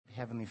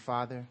Heavenly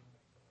Father,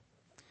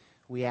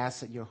 we ask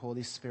that your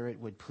Holy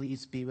Spirit would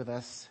please be with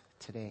us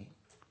today.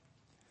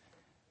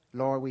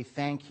 Lord, we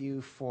thank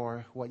you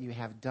for what you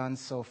have done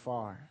so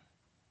far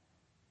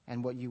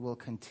and what you will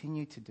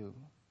continue to do.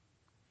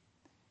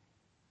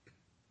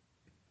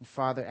 And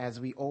Father, as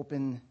we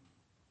open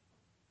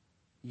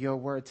your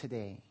word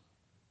today,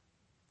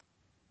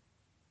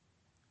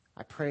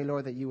 I pray,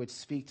 Lord, that you would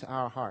speak to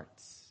our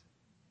hearts.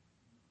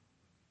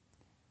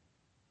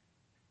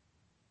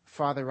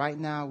 Father, right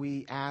now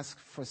we ask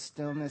for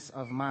stillness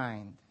of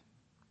mind.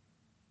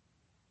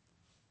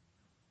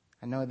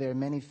 I know there are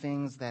many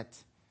things that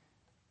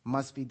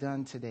must be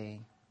done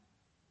today.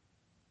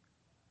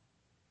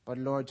 But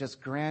Lord,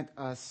 just grant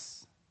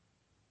us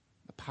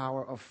the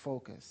power of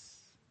focus,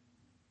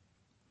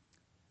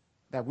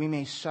 that we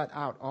may shut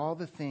out all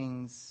the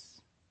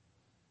things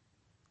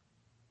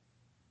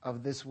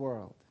of this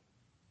world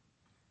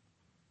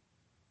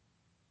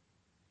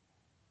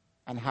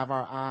and have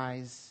our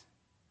eyes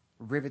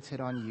riveted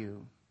on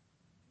you.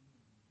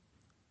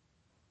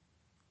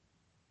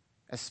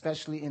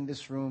 Especially in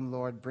this room,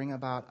 Lord, bring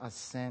about a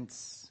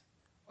sense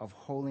of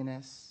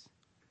holiness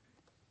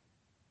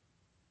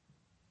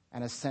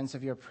and a sense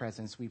of your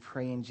presence. We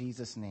pray in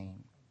Jesus'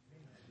 name.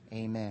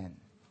 Amen.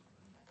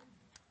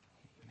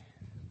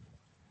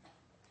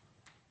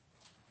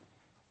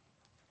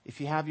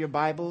 If you have your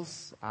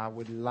Bibles, I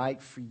would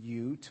like for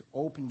you to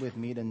open with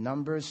me to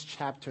Numbers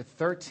chapter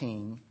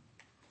 13.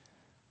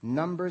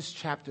 Numbers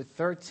chapter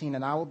 13,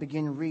 and I will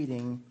begin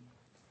reading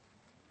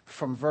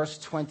from verse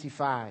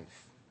 25.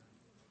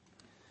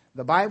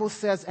 The Bible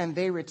says, "And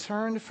they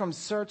returned from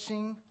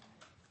searching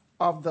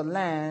of the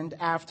land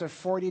after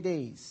 40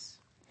 days.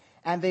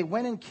 And they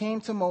went and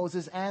came to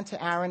Moses and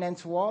to Aaron and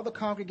to all the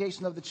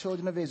congregation of the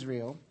children of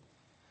Israel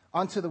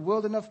unto the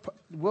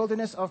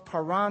wilderness of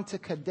Paran to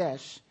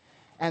Kadesh,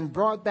 and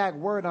brought back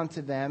word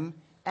unto them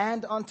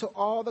and unto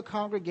all the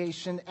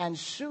congregation, and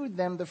shewed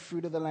them the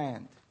fruit of the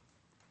land.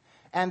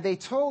 And they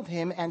told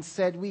him and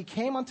said, We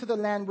came unto the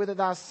land whither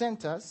thou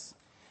sent us,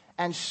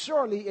 and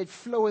surely it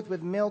floweth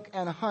with milk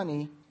and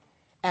honey,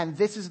 and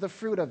this is the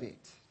fruit of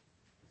it.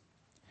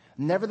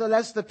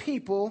 Nevertheless, the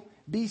people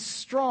be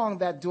strong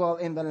that dwell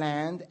in the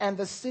land, and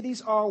the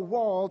cities are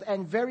walled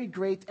and very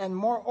great, and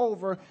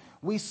moreover,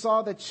 we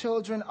saw the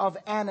children of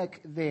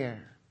Anak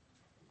there."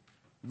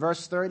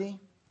 Verse 30,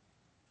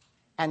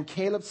 "And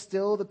Caleb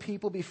stilled the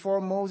people before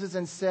Moses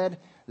and said,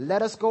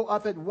 Let us go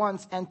up at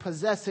once and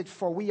possess it,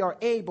 for we are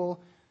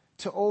able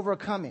to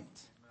overcome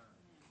it.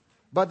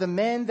 But the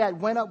men that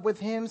went up with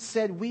him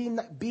said, We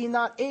be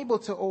not able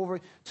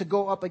to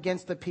go up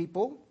against the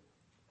people,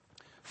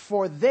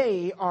 for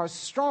they are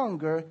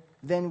stronger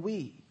than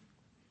we.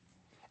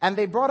 And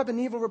they brought up an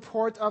evil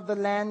report of the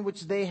land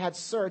which they had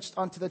searched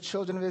unto the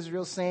children of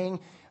Israel, saying,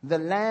 The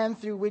land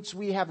through which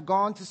we have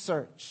gone to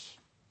search,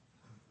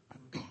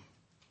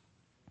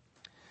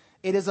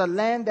 it is a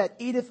land that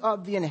eateth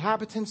up the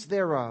inhabitants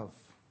thereof.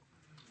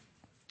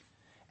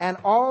 And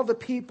all the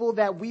people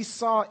that we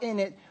saw in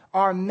it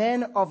are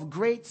men of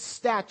great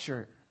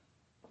stature.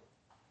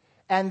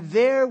 And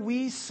there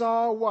we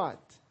saw" what?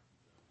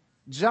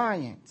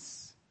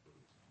 "Giants.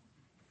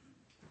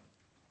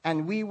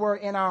 And we were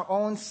in our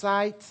own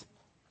sight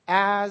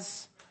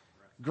as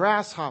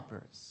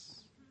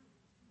grasshoppers.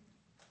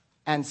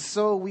 And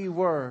so we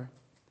were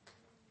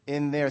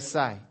in their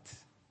sight."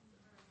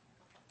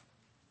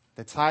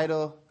 The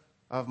title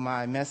of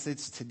my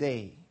message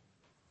today: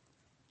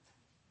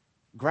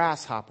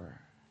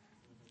 Grasshopper.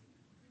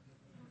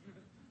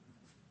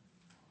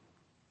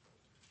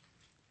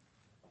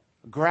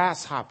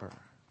 Grasshopper.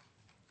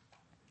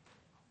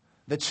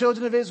 The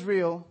children of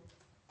Israel,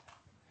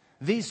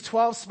 these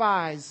 12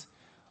 spies,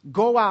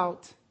 go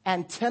out,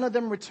 and 10 of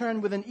them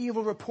return with an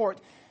evil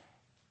report.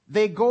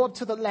 They go up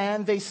to the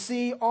land, they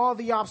see all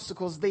the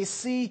obstacles, they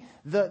see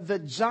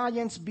the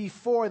giants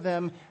before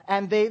them,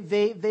 and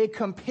they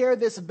compare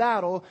this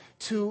battle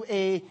to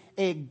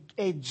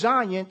a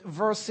giant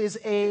versus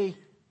a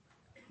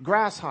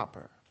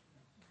grasshopper.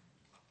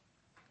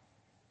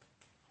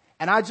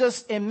 And I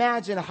just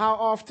imagine how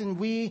often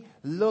we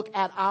look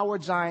at our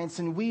giants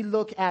and we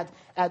look at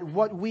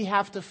what we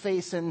have to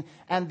face and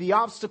the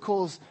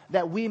obstacles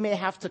that we may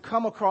have to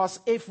come across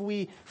if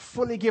we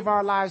fully give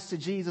our lives to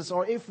Jesus,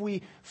 or if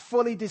we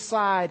fully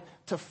decide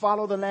to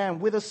follow the Lamb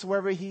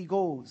whithersoever he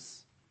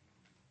goes.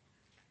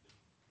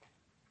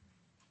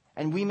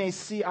 And we may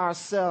see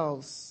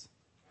ourselves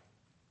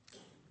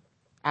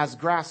as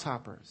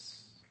grasshoppers.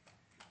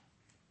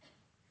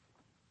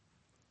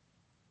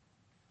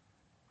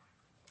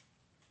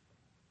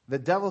 The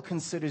devil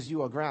considers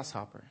you a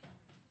grasshopper.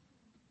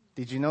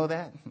 Did you know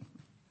that?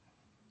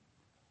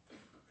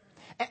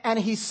 And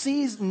he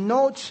sees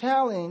no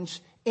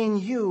challenge in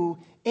you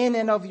in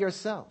and of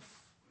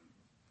yourself.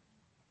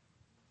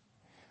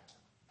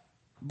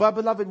 But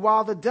beloved,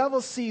 while the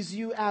devil sees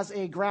you as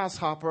a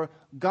grasshopper,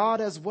 God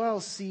as well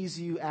sees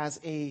you as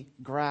a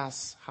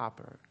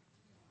grasshopper.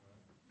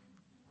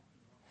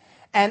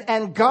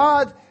 And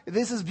God,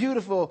 this is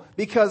beautiful,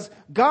 because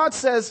God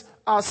says,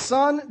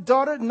 son,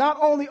 daughter, not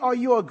only are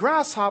you a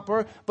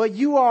grasshopper, but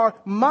you are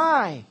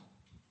my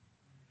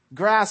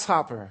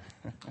grasshopper.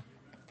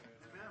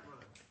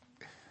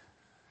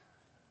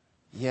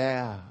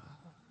 Yeah.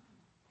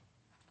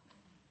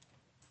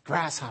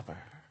 Grasshopper.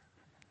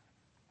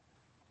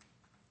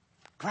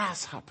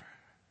 Grasshopper.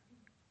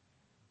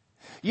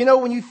 You know,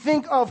 when you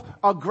think of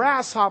a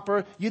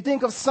grasshopper, you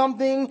think of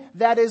something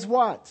that is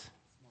what?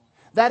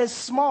 That is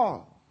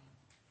small.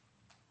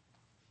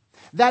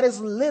 That is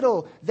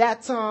little.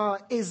 That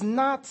is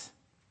not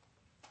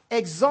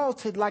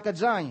exalted like a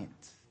giant.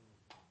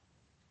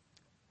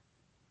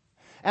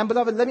 And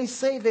beloved, let me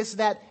say this,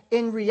 that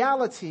in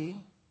reality,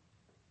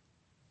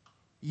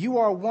 you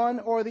are one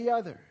or the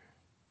other.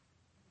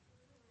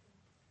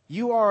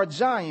 You are a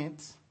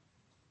giant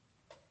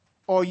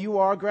or you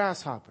are a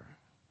grasshopper.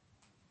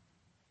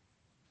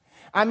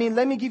 I mean,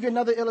 let me give you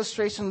another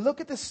illustration.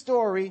 Look at the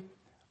story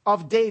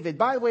of David.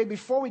 By the way,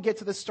 before we get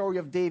to the story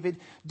of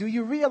David, do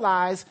you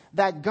realize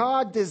that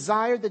God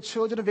desired the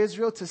children of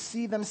Israel to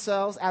see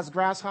themselves as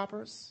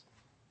grasshoppers?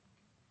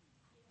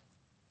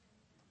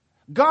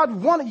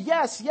 God wanted,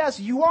 yes,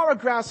 you are a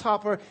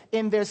grasshopper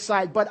in their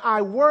sight, but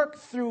I work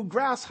through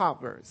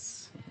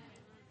grasshoppers.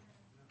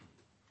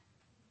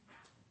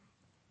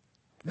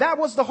 That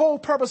was the whole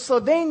purpose. So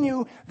they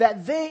knew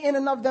that they in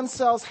and of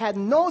themselves had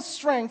no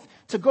strength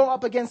to go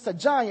up against a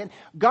giant.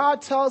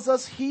 God tells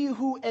us he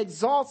who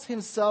exalts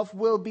himself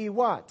will be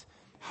what?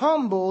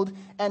 Humbled,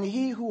 and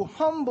he who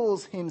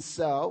humbles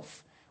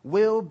himself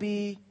will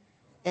be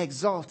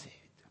exalted.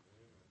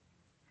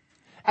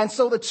 And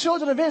so the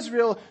children of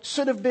Israel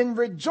should have been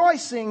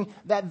rejoicing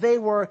that they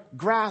were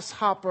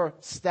grasshopper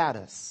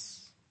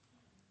status.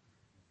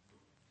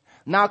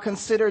 Now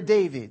consider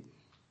David.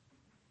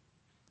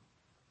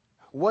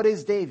 What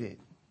is David?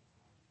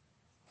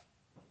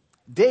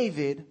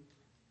 David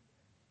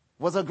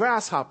was a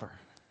grasshopper.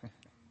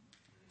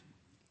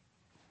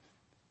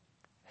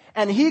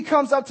 And he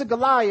comes up to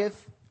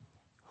Goliath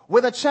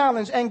with a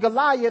challenge, and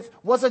Goliath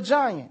was a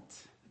giant.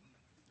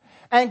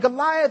 And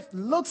Goliath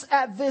looks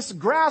at this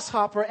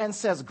grasshopper and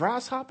says,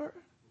 "Grasshopper,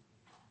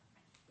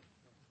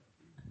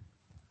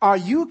 are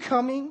you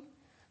coming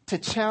to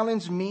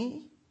challenge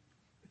me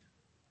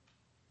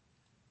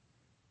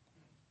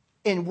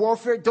in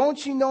warfare?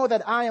 Don't you know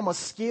that I am a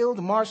skilled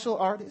martial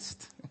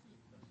artist?"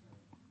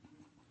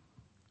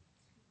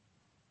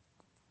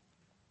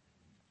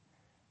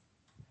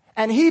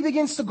 And he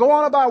begins to go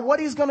on about what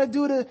he's going to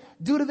do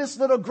to this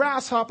little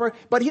grasshopper,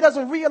 but he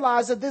doesn't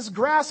realize that this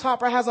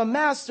grasshopper has a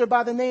master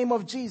by the name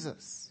of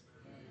Jesus.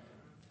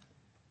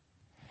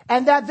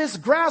 And that this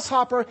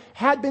grasshopper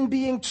had been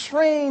being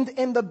trained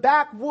in the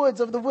backwoods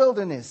of the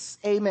wilderness.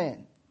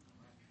 Amen.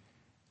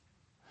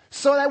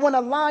 So that when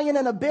a lion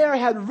and a bear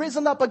had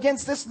risen up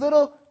against this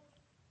little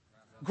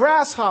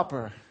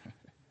grasshopper,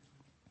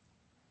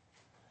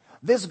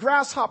 this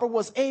grasshopper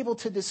was able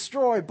to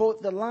destroy both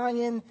the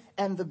lion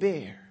and the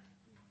bear.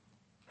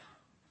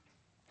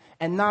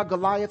 And now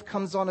Goliath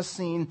comes on the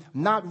scene,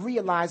 not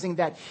realizing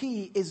that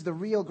he is the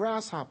real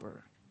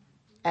grasshopper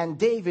and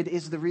David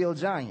is the real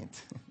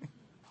giant.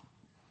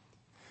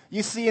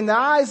 You see, in the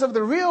eyes of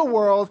the real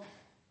world,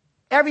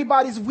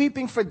 everybody's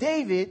weeping for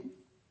David.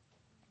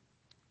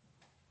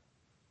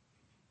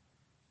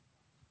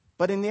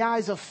 But in the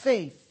eyes of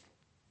faith,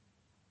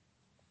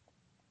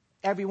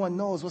 everyone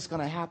knows what's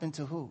going to happen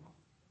to who?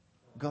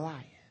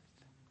 Goliath.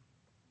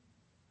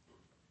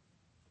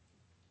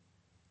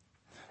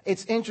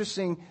 It's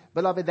interesting,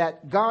 beloved,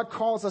 that God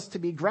calls us to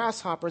be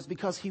grasshoppers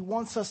because he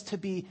wants us to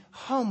be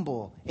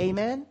humble.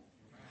 Amen?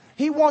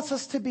 He wants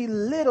us to be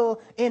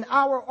little in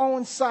our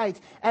own sight.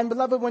 And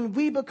beloved, when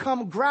we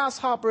become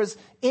grasshoppers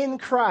in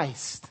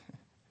Christ,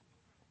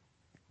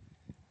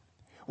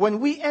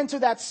 when we enter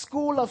that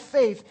school of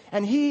faith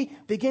and he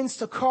begins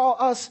to call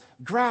us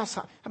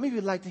grasshopper. How many of you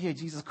would like to hear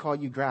Jesus call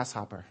you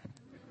grasshopper?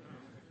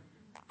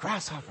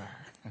 Grasshopper.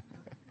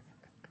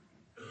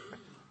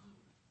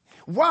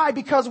 Why?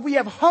 Because we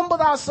have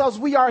humbled ourselves.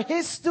 We are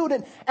his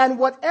student. And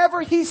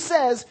whatever he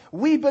says,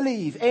 we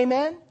believe.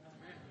 Amen?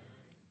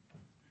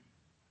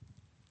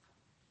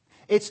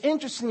 It's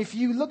interesting. If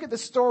you look at the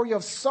story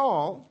of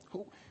Saul,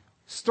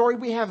 story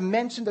we have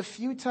mentioned a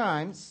few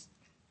times,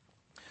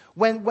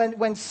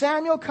 when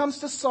Samuel comes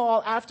to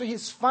Saul after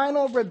his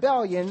final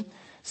rebellion,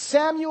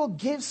 Samuel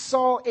gives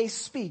Saul a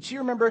speech. You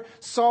remember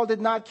Saul did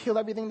not kill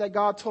everything that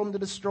God told him to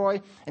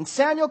destroy. And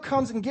Samuel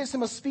comes and gives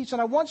him a speech.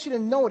 And I want you to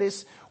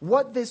notice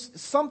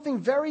something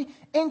very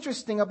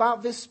interesting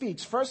about this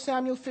speech. 1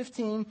 Samuel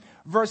 15,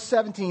 verse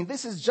 17.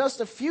 This is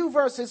just a few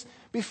verses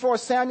before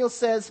Samuel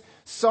says,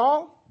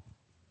 Saul,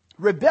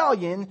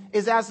 rebellion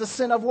is as the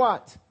sin of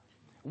what?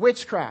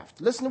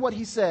 Witchcraft. Listen to what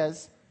he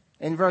says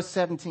in verse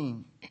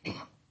 17.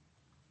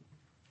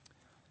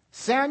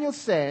 Samuel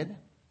said,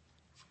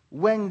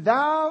 when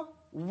thou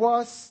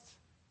wast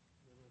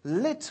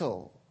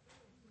little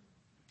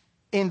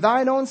in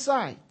thine own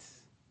sight,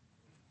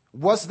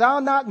 wast thou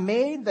not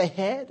made the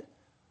head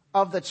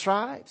of the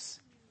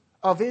tribes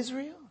of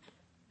Israel?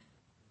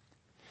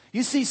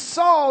 You see,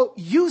 Saul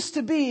used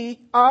to be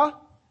a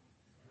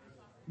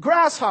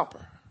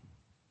grasshopper,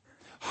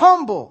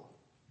 humble,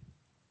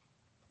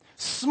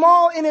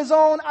 small in his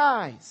own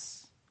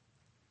eyes.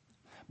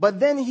 But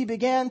then he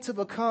began to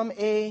become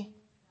a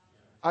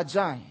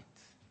giant.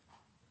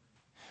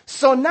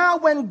 So now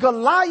when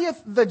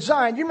Goliath the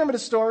giant, you remember the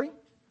story?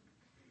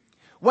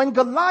 When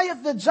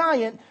Goliath the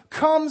giant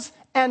comes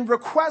and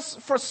requests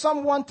for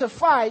someone to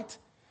fight,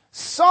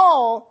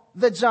 Saul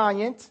the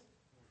giant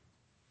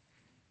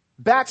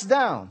backs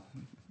down.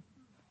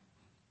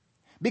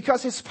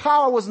 Because his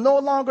power was no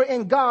longer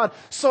in God.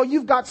 So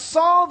you've got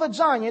Saul the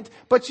giant,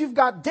 but you've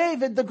got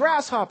David the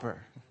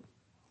grasshopper.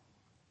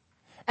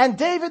 And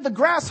David the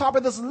grasshopper,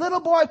 this little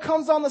boy,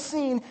 comes on the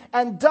scene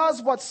and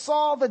does what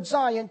Saul the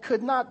giant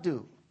could not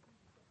do.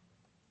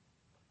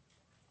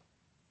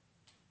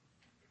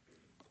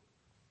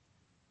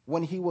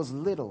 When he was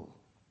little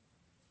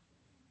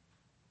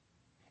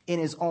in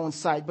his own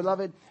sight.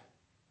 Beloved,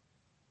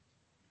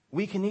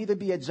 we can either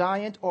be a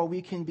giant or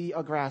we can be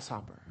a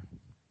grasshopper.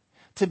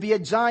 To be a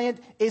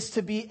giant is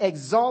to be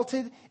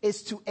exalted,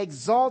 is to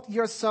exalt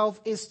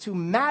yourself, is to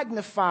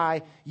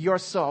magnify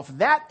yourself.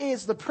 That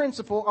is the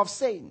principle of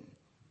Satan.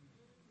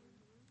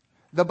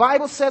 The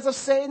Bible says of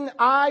Satan,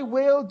 I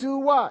will do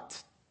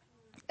what?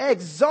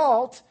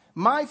 Exalt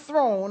my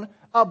throne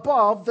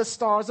above the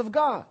stars of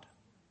God.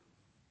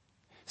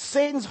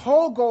 Satan's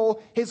whole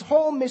goal, his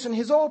whole mission,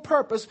 his whole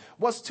purpose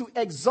was to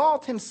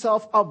exalt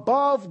himself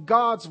above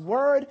God's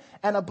word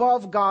and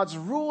above God's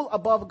rule,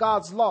 above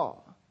God's law.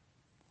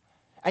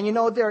 And you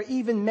know, there are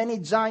even many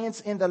giants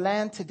in the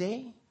land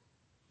today.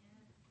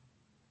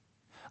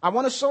 I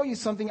want to show you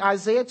something.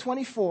 Isaiah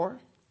 24,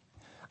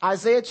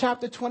 Isaiah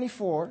chapter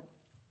 24.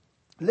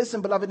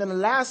 Listen, beloved, in the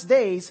last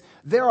days,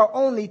 there are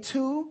only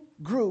two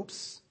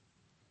groups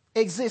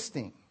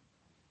existing.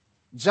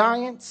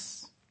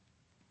 Giants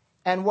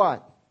and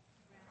what?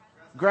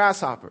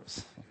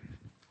 Grasshoppers.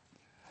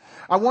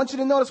 I want you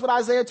to notice what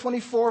Isaiah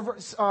 24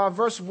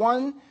 verse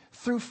 1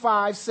 through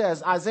 5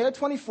 says. Isaiah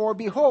 24,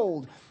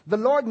 behold, the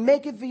Lord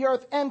maketh the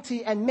earth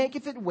empty and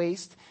maketh it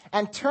waste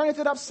and turneth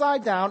it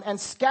upside down and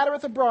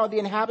scattereth abroad the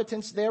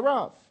inhabitants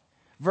thereof.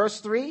 Verse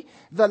 3,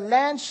 the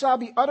land shall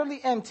be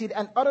utterly emptied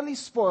and utterly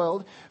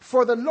spoiled,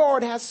 for the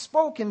Lord has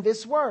spoken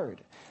this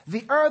word.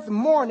 The earth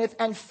mourneth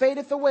and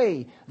fadeth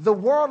away. The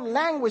world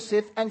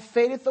languisheth and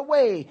fadeth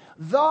away.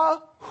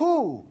 The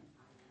who?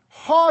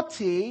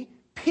 Haughty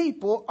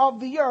people of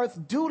the earth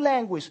do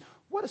languish.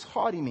 What does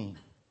haughty mean?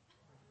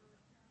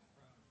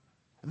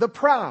 The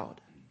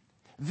proud,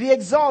 the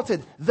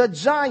exalted, the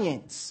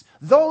giants,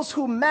 those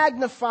who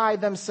magnify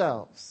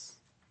themselves.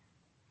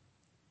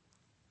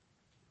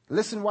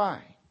 Listen why.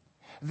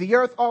 The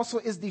earth also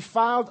is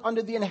defiled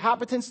under the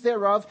inhabitants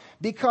thereof,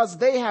 because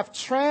they have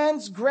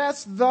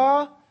transgressed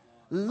the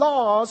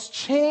laws,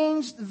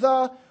 changed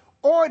the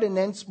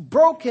ordinance,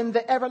 broken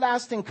the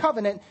everlasting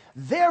covenant.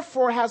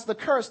 Therefore has the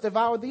curse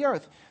devoured the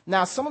earth.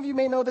 Now, some of you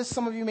may know this,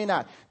 some of you may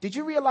not. Did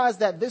you realize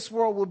that this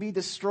world will be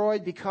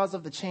destroyed because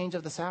of the change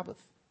of the Sabbath?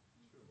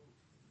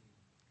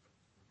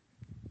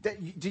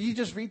 Did you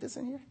just read this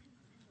in here?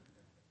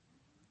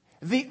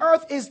 The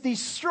earth is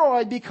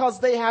destroyed because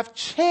they have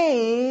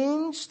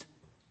changed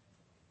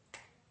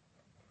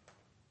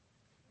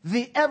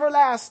the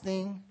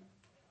everlasting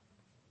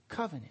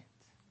covenant.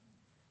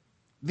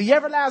 The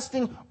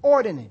everlasting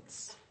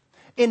ordinance.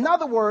 In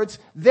other words,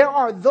 there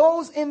are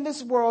those in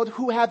this world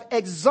who have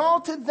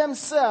exalted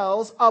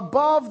themselves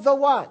above the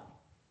what?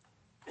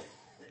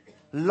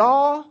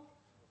 Law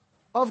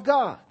of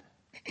God.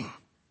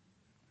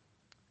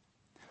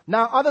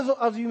 Now, others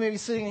of you may be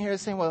sitting here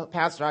saying, well,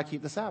 Pastor, I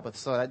keep the Sabbath,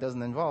 so that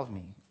doesn't involve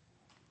me.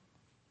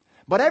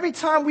 But every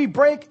time we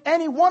break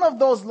any one of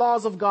those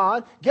laws of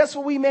God, guess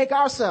what we make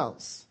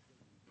ourselves?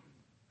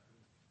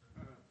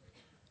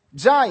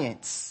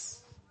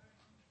 Giants.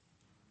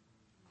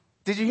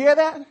 Did you hear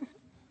that?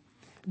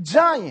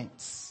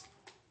 Giants.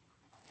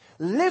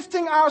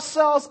 Lifting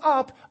ourselves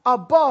up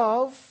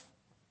above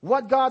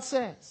what God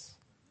says.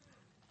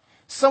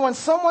 So when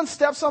someone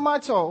steps on my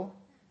toe,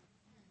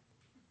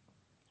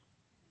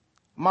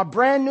 my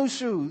brand new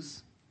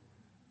shoes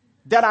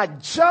that I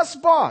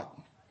just bought,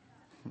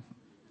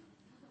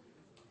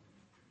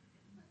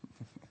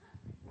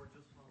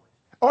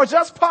 or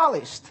just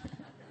polished,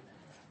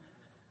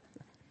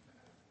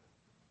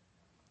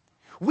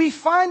 we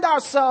find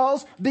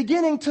ourselves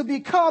beginning to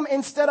become,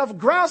 instead of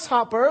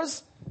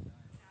grasshoppers,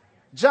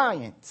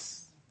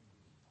 giants.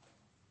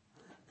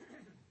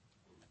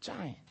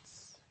 Giants.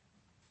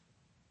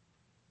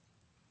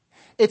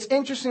 It's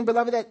interesting,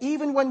 beloved, that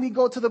even when we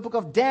go to the book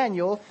of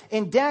Daniel,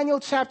 in Daniel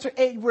chapter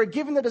 8, we're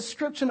given the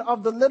description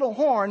of the little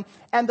horn,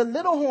 and the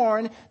little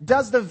horn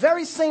does the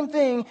very same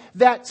thing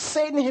that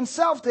Satan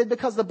himself did,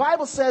 because the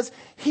Bible says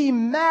he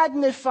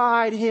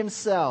magnified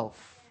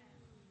himself.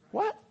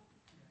 What?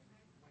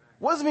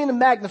 What does it mean to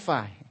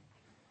magnify?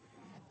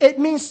 It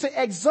means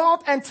to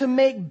exalt and to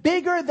make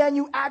bigger than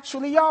you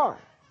actually are.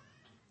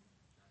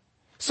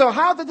 So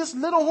how did this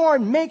little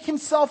horn make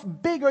himself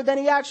bigger than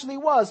he actually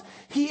was?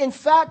 He in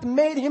fact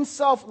made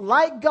himself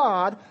like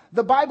God.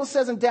 The Bible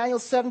says in Daniel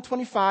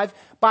 7:25,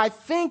 by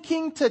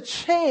thinking to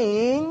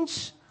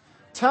change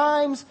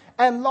times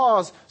and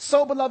laws.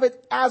 So, beloved,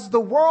 as the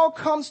world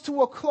comes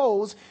to a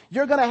close,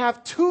 you're going to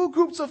have two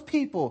groups of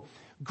people.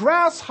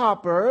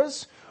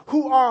 Grasshoppers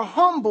who are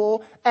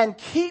humble and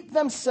keep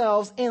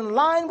themselves in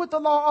line with the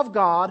law of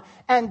God,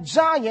 and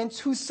giants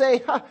who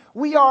say,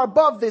 we are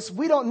above this.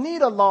 We don't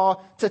need a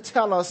law to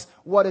tell us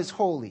what is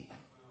holy.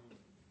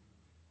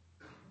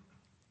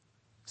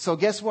 So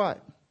guess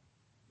what?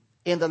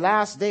 In the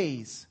last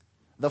days,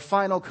 the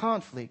final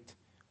conflict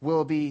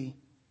will be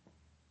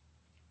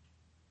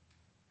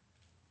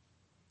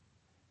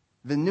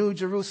the New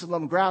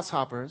Jerusalem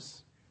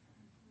grasshoppers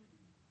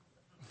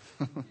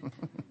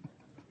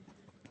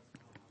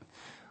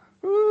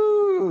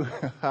Ooh.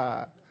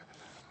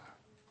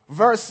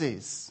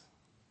 versus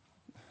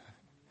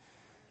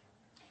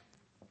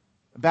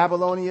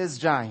Babylonia's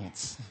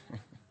giants.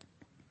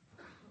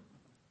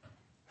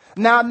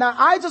 Now,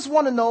 I just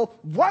want to know,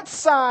 what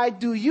side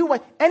do you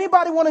want?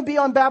 Anybody want to be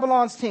on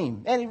Babylon's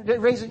team?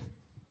 Raise it.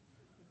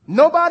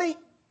 Nobody?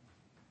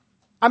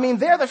 I mean,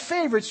 they're the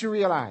favorites, you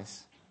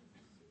realize.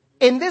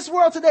 In this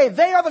world today,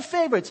 they are the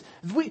favorites.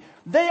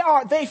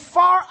 They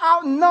far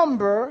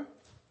outnumber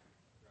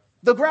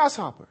the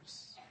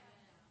grasshoppers.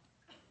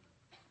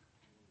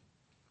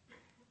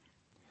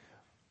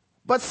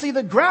 But see,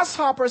 the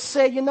grasshoppers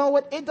say, you know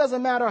what? It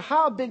doesn't matter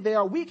how big they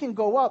are. We can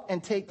go up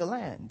and take the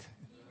land.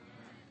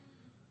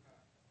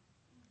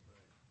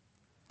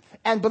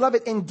 And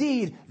beloved,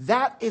 indeed,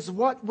 that is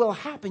what will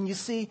happen. You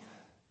see,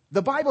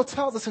 the Bible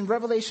tells us in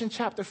Revelation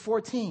chapter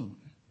 14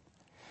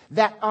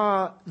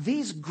 that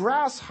these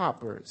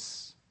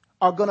grasshoppers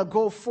are going to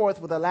go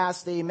forth with a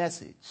last day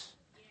message.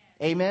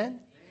 Amen?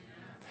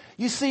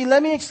 You see,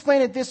 let me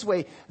explain it this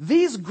way.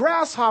 These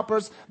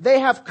grasshoppers,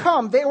 they have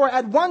come. They were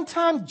at one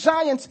time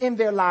giants in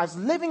their lives,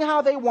 living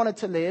how they wanted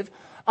to live,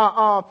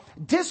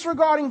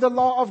 disregarding the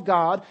law of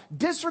God,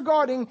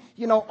 disregarding,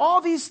 all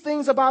these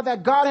things about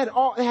that God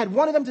had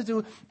wanted them to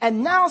do.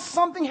 And now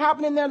something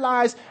happened in their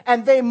lives,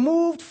 and they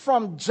moved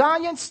from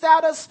giant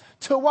status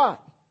to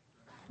what?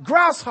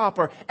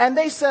 Grasshopper. And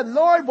they said,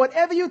 Lord,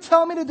 whatever you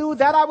tell me to do,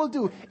 that I will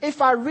do.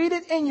 If I read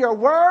it in your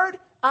word,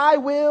 I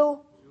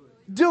will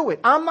do it.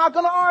 I'm not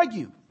going to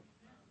argue.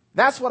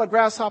 That's what a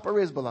grasshopper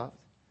is, beloved.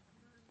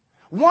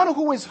 One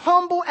who is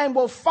humble and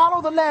will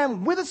follow the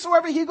Lamb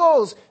whithersoever he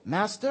goes.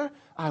 Master,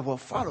 I will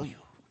follow you.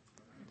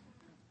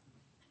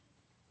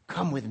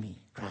 Come with me,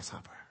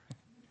 grasshopper.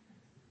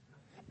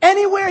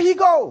 Anywhere he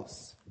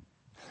goes.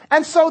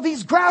 And so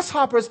these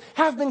grasshoppers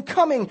have been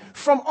coming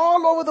from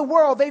all over the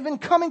world. They've been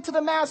coming to the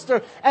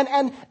Master.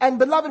 And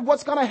beloved,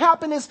 what's going to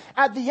happen is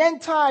at the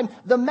end time,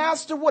 the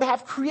Master would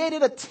have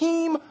created a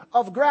team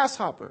of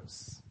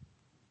grasshoppers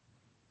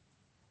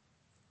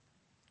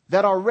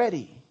that are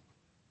ready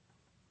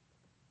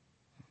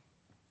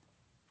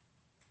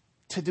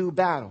to do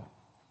battle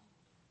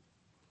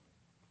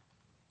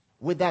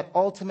with that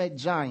ultimate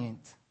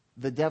giant,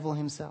 the devil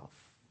himself.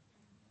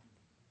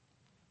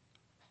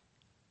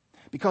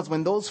 Because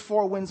when those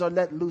four winds are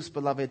let loose,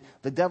 beloved,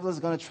 the devil is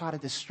going to try to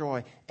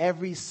destroy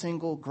every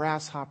single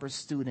grasshopper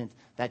student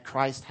that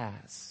Christ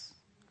has.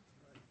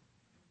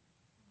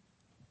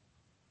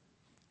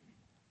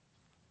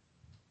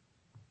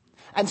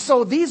 And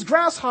so these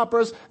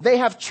grasshoppers, they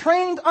have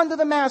trained under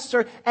the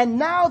Master, and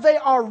now they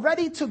are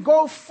ready to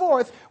go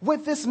forth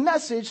with this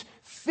message: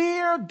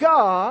 fear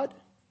God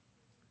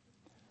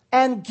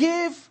and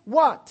give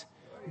what?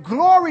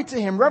 Glory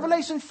to him.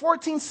 Revelation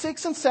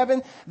 14:6 and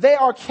 7. They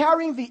are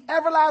carrying the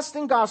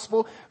everlasting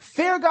gospel.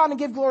 Fear God and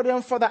give glory to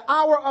him, for the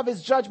hour of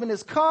his judgment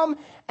is come.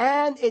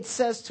 And it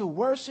says to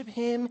worship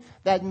him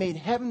that made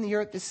heaven, the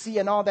earth, the sea,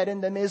 and all that in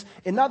them is.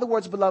 In other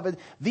words, beloved,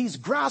 these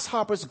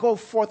grasshoppers go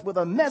forth with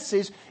a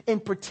message in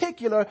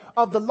particular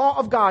of the law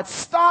of God.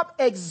 Stop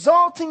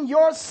exalting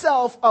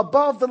yourself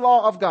above the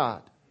law of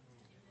God.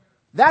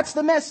 That's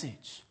the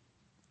message.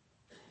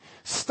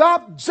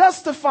 Stop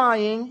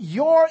justifying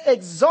your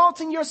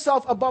exalting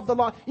yourself above the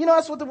law.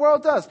 That's what the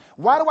world does.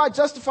 Why do I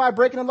justify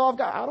breaking the law of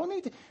God? I don't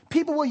need to.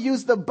 People will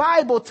use the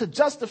Bible to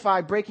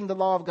justify breaking the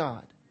law of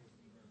God.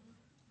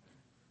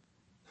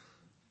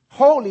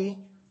 Holy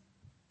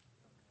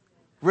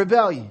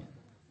rebellion.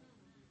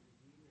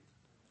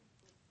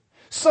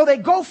 So they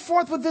go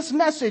forth with this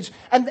message,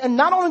 and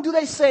not only do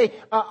they say,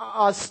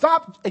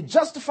 stop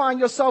justifying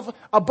yourself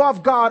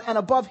above God and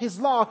above his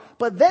law,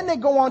 but then they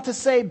go on to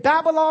say,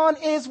 Babylon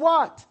is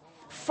what?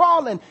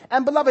 Fallen.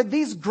 And beloved,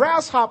 these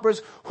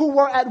grasshoppers who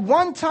were at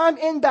one time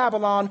in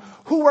Babylon,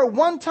 who were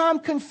one time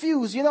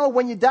confused,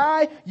 when you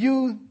die,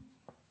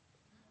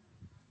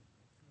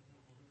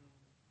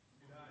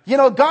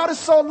 God is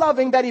so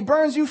loving that he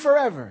burns you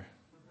forever.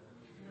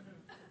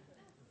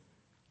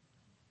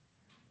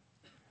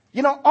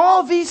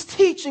 All these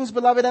teachings,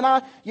 beloved, and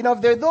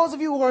if there are those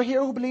of you who are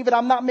here who believe it,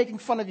 I'm not making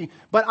fun of you.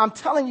 But I'm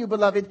telling you,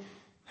 beloved,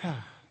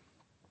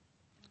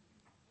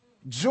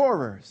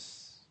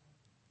 jurors,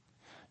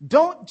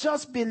 don't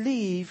just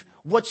believe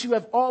what you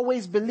have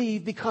always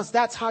believed because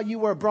that's how you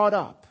were brought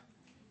up.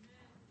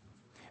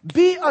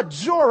 Be a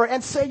juror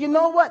and say, you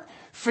know what?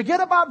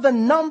 Forget about the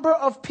number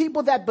of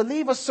people that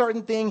believe a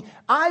certain thing.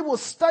 I will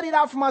study it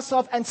out for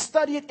myself and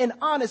study it in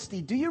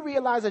honesty. Do you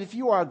realize that if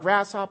you are a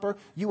grasshopper,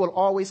 you will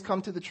always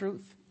come to the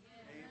truth?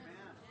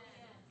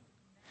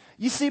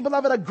 You see,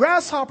 beloved, a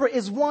grasshopper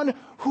is one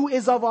who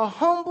is of a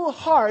humble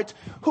heart,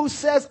 who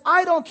says,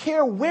 I don't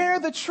care where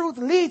the truth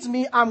leads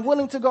me, I'm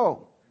willing to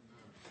go.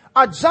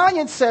 A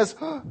giant says,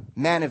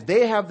 man, if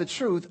they have the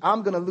truth,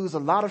 I'm going to lose a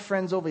lot of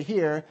friends over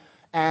here,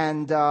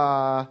 and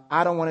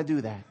I don't want to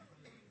do that.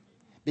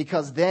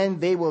 Because then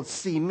they will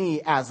see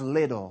me as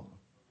little.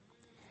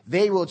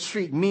 They will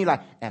treat me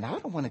like, and I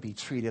don't want to be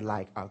treated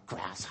like a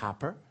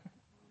grasshopper.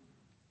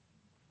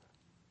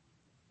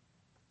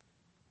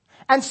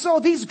 And so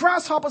these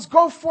grasshoppers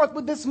go forth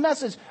with this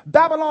message.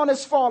 Babylon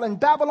is fallen.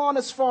 Babylon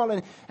is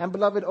fallen. And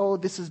beloved, oh,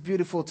 this is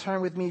beautiful.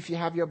 Turn with me, if you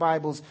have your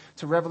Bibles,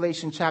 to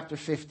Revelation chapter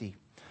 50.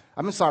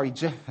 I'm sorry,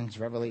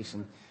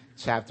 Revelation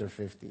chapter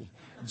 50.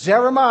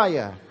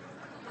 Jeremiah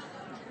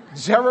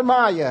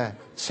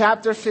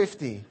chapter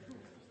 50.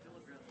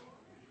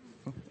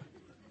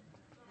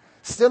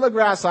 Still a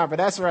grasshopper,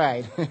 that's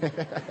right.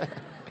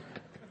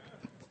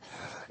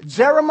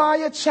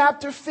 Jeremiah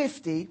chapter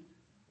 50.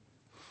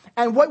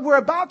 And what we're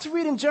about to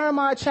read in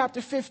Jeremiah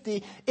chapter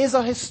 50 is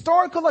a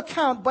historical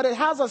account, but it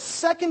has a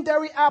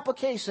secondary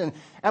application.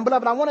 And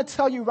beloved, I want to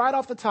tell you right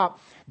off the top,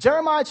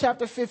 Jeremiah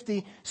chapter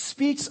 50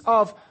 speaks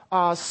of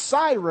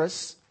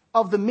Cyrus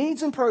of the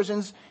Medes and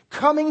Persians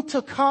coming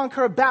to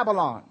conquer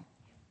Babylon.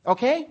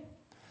 Okay?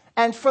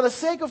 And for the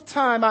sake of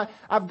time,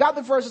 I've got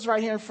the verses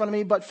right here in front of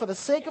me, but for the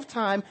sake of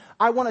time,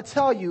 I want to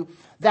tell you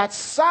that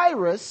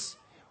Cyrus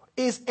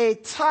is a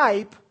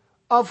type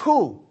of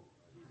who?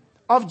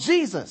 Of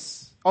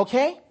Jesus.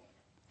 Okay?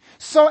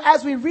 So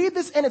as we read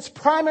this in its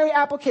primary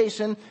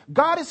application,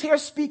 God is here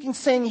speaking,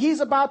 saying he's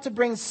about to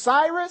bring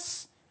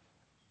Cyrus,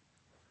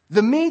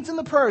 the Medes and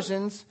the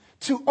Persians,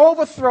 to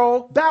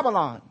overthrow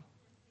Babylon.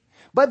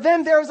 But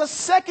then there is a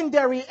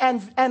secondary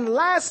and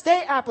last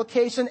day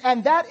application,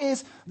 and that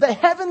is the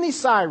heavenly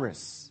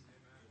Cyrus,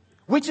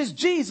 which is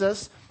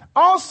Jesus,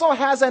 also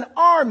has an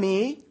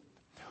army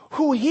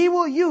who he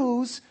will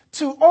use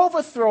to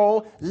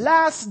overthrow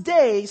last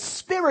day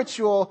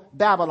spiritual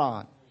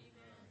Babylon.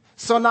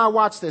 So now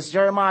watch this,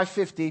 Jeremiah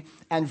 50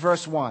 and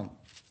verse 1.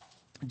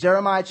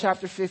 Jeremiah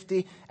chapter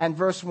 50 and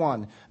verse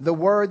 1. The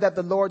word that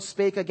the Lord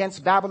spake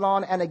against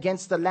Babylon and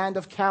against the land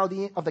of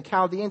the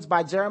Chaldeans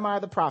by Jeremiah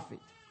the prophet.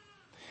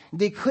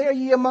 Declare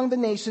ye among the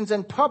nations,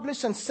 and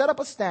publish and set up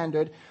a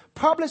standard,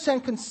 publish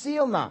and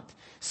conceal not.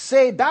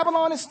 Say,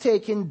 Babylon is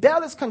taken,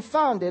 Bel is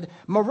confounded,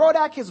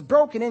 Merodach is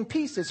broken in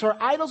pieces.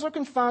 Her idols are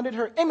confounded,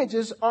 her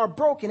images are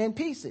broken in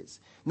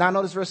pieces. Now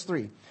notice verse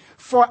 3.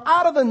 For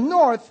out of the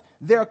north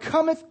there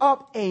cometh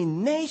up a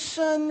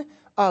nation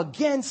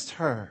against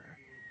her.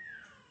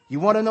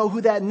 You want to know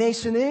who that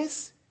nation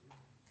is?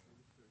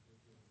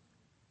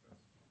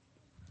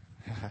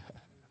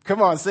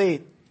 Come on, say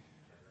it.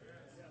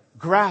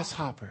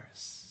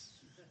 Grasshoppers.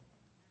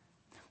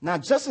 Now,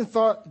 just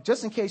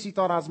in case you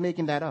thought I was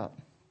making that up,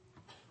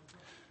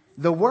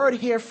 the word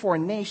here for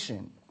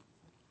nation,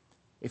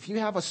 if you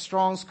have a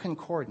Strong's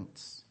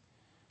Concordance,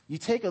 you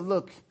take a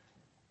look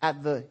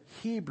at the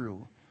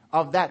Hebrew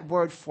of that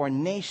word for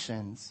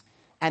nations,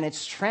 and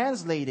it's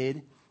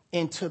translated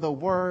into the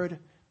word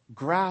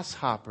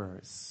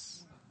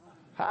grasshoppers.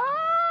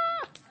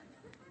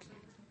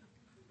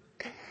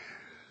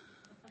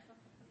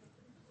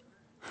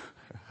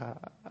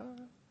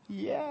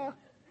 Yeah.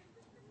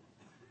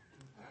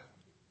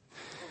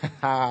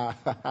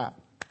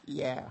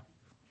 Yeah.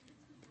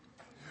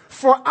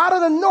 For out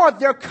of the north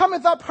there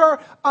cometh up her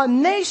a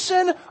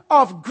nation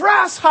of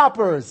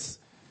grasshoppers.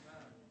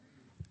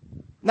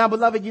 Now,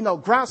 beloved, you know,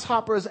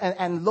 grasshoppers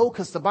and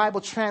locusts, the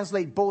Bible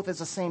translate both as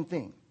the same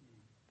thing.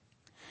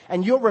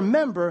 And you'll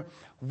remember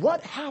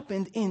what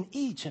happened in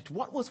Egypt.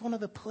 What was one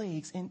of the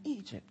plagues in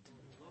Egypt?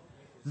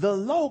 The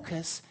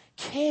locusts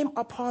came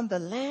upon the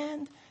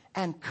land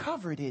and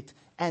covered it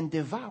and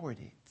devoured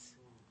it.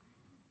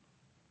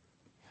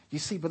 You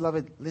see,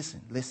 beloved,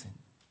 listen.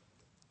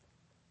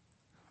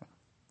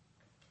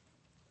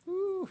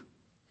 Ooh.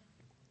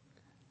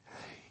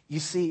 You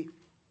see,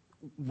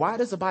 why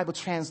does the Bible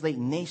translate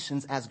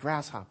nations as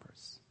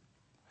grasshoppers?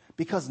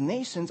 Because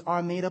nations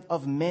are made up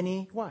of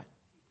many what?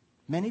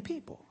 Many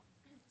people.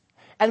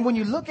 And when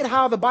you look at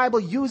how the Bible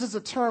uses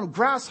the term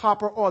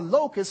grasshopper or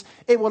locust,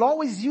 it will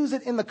always use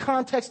it in the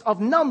context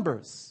of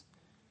numbers.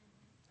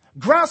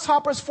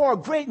 Grasshoppers for a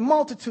great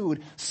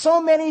multitude.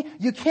 So many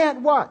you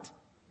can't what?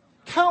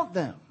 Count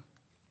them.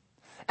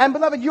 And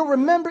beloved, you'll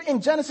remember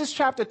in Genesis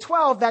chapter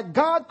 12 that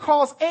God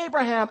calls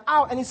Abraham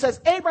out and he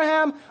says,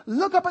 Abraham,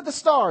 look up at the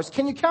stars.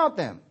 Can you count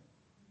them?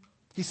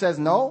 He says,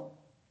 no.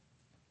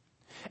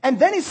 And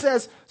then he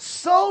says,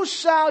 so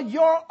shall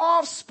your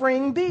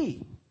offspring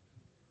be.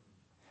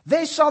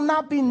 They shall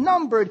not be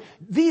numbered.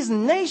 These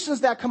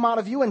nations that come out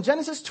of you, in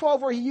Genesis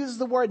 12 where he uses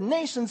the word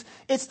nations,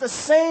 it's the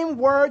same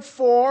word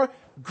for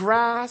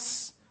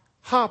grasshopper.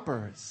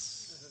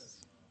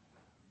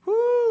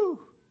 Woo!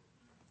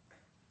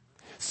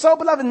 So,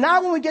 beloved,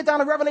 now when we get down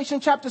to Revelation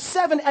chapter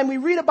 7 and we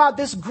read about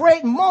this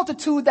great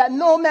multitude that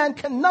no man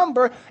can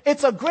number,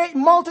 it's a great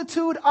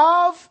multitude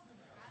of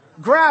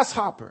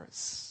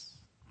grasshoppers.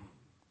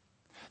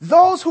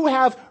 Those who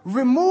have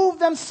removed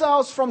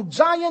themselves from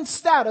giant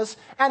status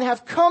and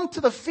have come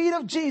to the feet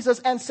of Jesus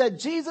and said,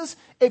 Jesus,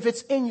 if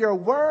it's in your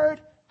word,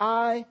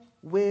 I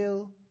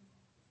will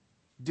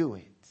do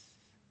it.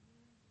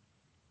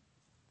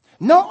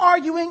 No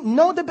arguing,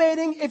 no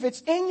debating. If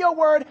it's in your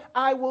word,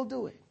 I will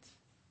do it.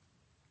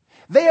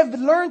 They have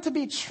learned to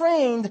be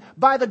trained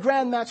by the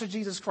Grand Master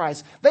Jesus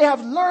Christ. They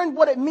have learned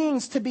what it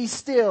means to be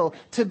still,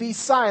 to be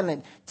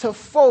silent, to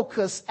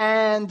focus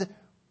and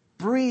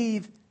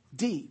breathe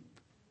deep.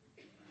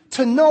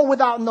 To know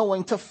without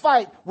knowing, to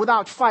fight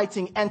without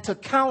fighting, and to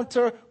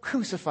counter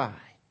crucify.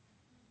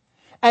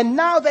 And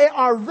now they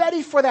are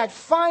ready for that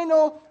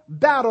final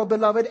battle,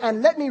 beloved.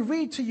 And let me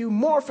read to you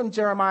more from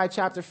Jeremiah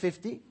chapter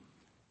 50.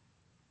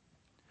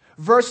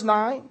 Verse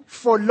 9,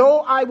 for lo,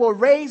 I will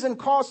raise and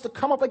cause to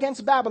come up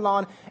against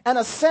Babylon an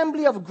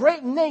assembly of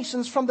great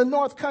nations from the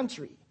north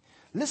country.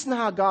 Listen to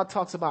how God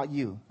talks about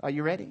you. Are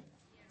you ready?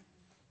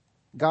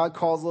 God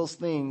calls those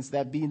things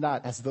that be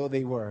not as though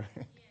they were.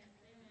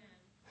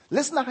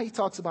 Listen to how he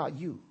talks about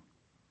you.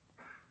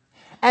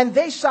 And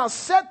they shall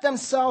set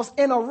themselves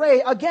in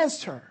array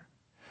against her.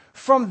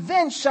 From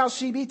thence shall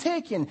she be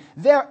taken.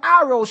 Their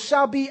arrows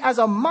shall be as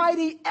a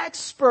mighty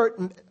expert.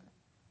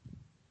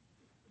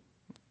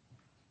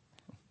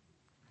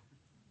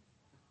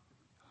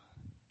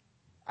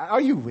 Are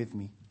you with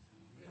me?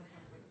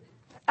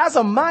 As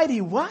a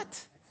mighty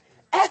what?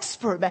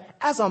 Expert man.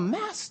 As a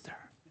master.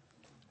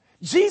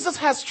 Jesus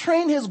has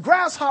trained his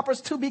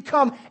grasshoppers to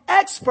become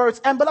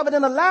experts. And beloved,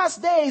 in the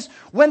last days,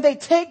 when they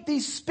take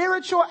these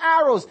spiritual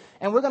arrows,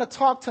 and we're going to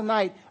talk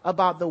tonight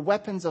about the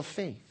weapons of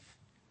faith.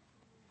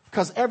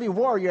 Because every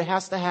warrior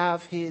has to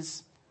have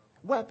his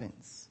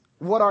weapons.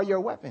 What are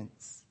your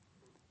weapons?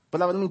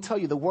 Beloved, let me tell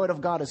you, the word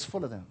of God is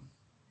full of them.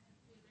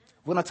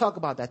 We're going to talk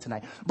about that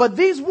tonight. But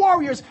these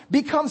warriors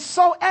become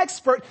so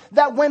expert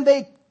that when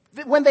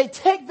they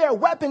take their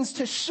weapons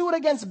to shoot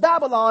against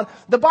Babylon,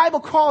 the Bible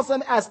calls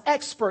them as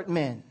expert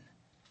men.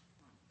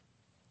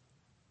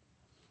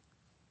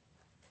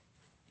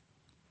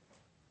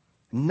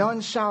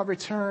 None shall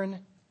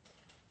return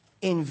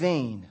in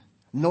vain.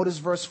 Notice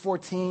verse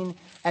 14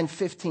 and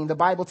 15. The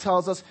Bible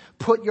tells us,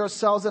 put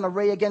yourselves in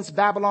array against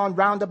Babylon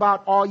round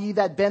about, all ye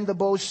that bend the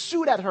bow,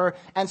 shoot at her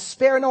and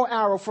spare no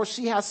arrow, for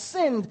she has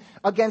sinned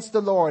against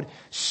the Lord.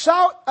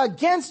 Shout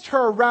against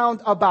her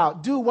round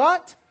about. Do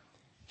what?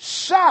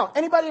 Shout.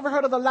 Anybody ever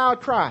heard of the loud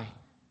cry?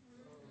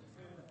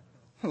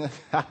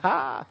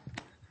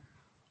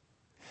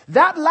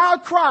 That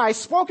loud cry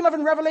spoken of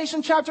in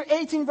Revelation chapter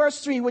 18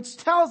 verse 3, which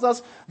tells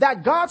us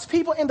that God's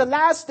people in the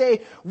last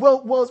day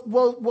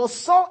will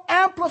so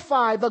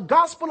amplify the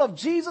gospel of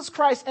Jesus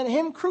Christ and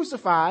him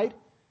crucified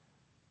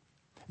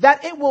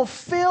that it will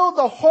fill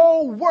the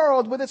whole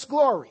world with its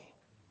glory.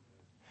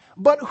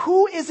 But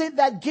who is it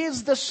that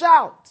gives the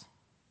shout?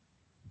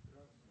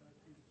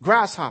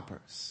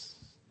 Grasshoppers.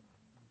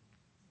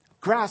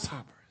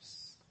 Grasshoppers.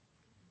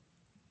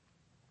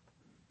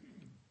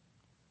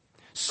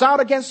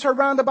 Shout against her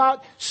round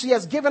about. She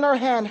has given her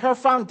hand. Her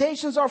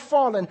foundations are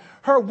fallen.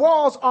 Her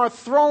walls are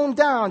thrown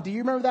down. Do you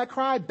remember that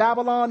cry?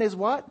 Babylon is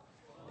what?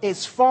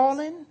 Is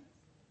fallen.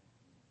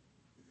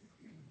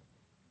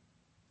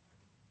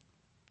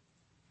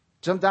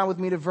 Jump down with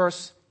me to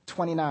verse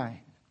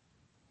 29.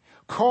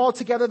 Call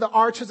together the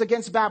archers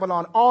against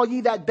Babylon. All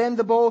ye that bend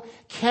the bow,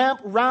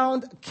 camp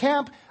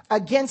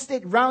against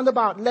it round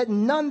about. Let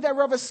none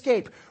thereof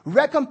escape.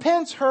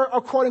 Recompense her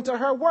according to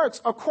her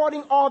works.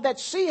 According all that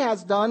she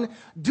has done,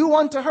 do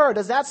unto her.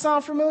 Does that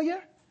sound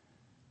familiar?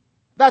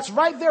 That's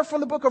right there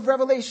from the book of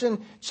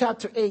Revelation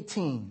chapter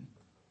 18.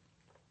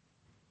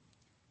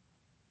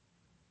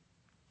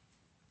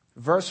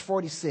 Verse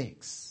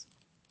 46.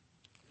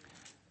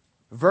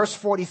 Verse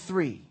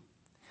 43.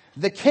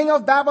 The king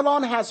of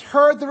Babylon has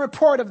heard the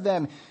report of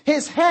them.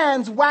 His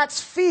hands wax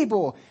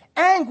feeble.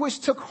 Anguish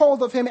took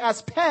hold of him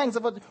as pangs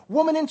of a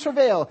woman in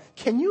travail.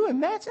 Can you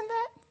imagine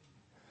that?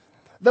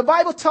 The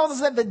Bible tells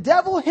us that the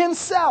devil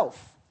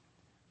himself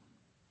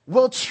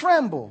will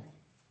tremble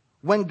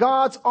when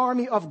God's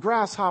army of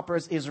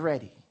grasshoppers is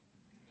ready.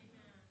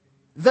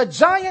 The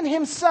giant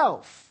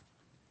himself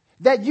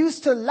that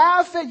used to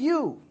laugh at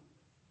you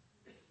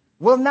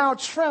will now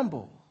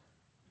tremble.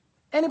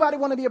 Anybody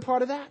want to be a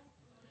part of that?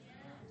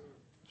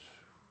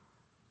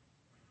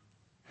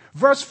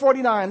 Verse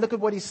 49, look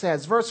at what he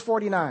says. Verse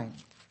 49.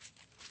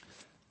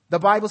 The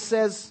Bible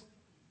says,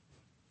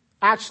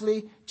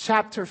 actually,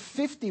 chapter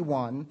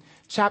 51,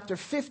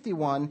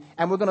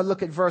 and we're going to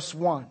look at verse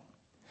 1.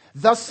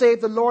 Thus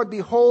saith the Lord,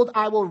 behold,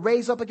 I will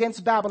raise up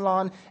against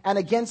Babylon and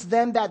against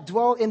them that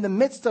dwell in the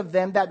midst of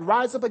them that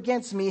rise up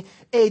against me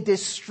a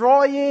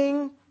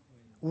destroying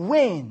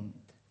wind.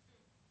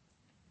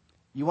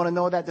 You want to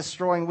know what that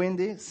destroying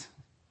wind is?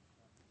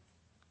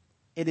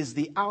 It is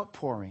the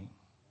outpouring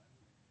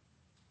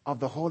of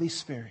the Holy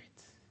Spirit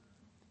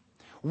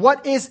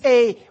What is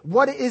the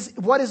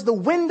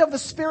wind of the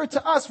Spirit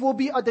to us will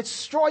be a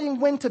destroying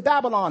wind to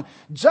Babylon.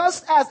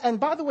 Just as, and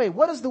by the way,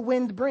 what does the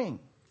wind bring?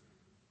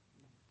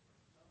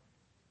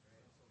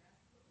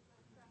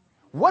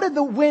 What did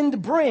the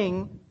wind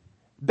bring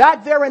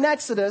back there in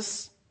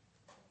Exodus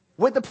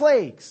with the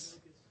plagues?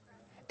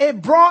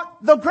 It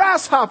brought the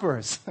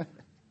grasshoppers.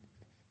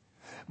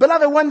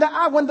 Beloved, when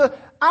the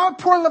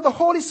outpouring of the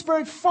Holy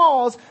Spirit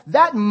falls,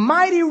 that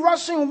mighty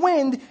rushing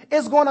wind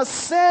is going to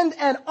send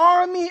an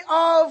army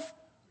of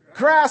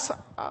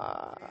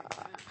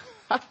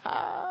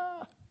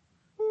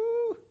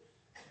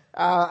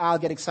I'll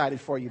get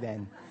excited for you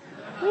then.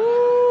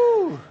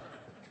 Woo.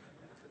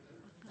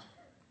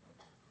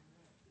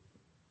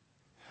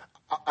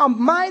 A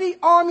mighty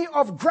army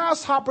of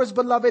grasshoppers,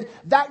 beloved,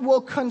 that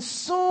will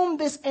consume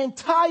this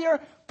entire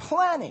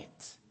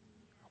planet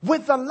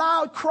with a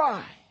loud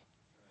cry,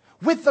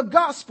 with the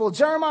gospel.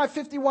 Jeremiah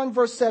 51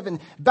 verse 7.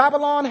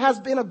 Babylon has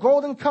been a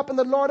golden cup in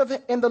the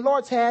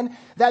Lord's hand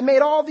that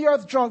made all the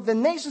earth drunk. The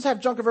nations have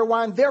drunk of her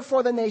wine.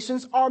 Therefore the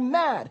nations are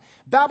mad.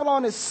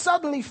 Babylon is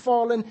suddenly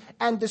fallen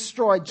and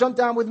destroyed. Jump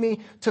down with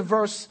me to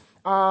verse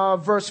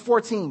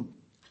 14.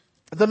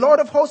 The Lord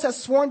of hosts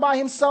has sworn by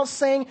himself,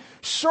 saying,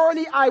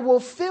 surely I will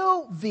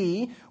fill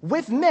thee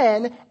with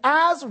men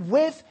as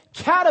with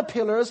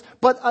caterpillars.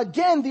 But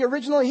again, the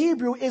original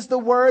Hebrew is the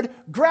word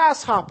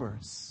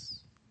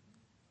grasshoppers.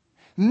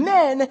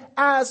 Men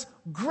as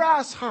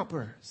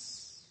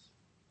grasshoppers.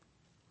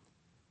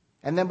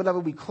 And then,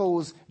 beloved, we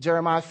close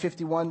Jeremiah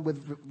 51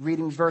 with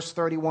reading verse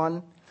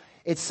 31.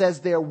 It says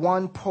there,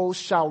 one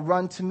post shall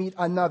run to meet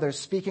another,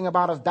 speaking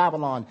about of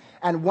Babylon,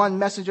 and one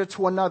messenger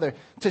to another,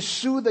 to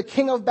shew the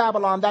king of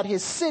Babylon that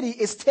his city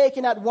is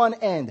taken at one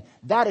end.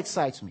 That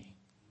excites me.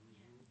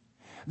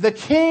 The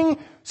king,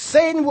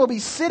 Satan, will be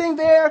sitting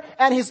there,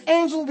 and his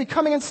angel will be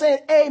coming and saying,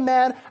 hey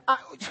man,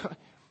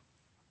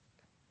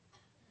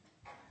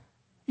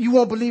 you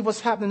won't believe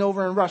what's happening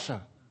over in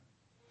Russia.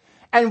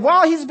 And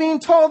while he's being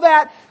told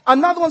that,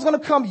 another one's going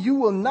to come. You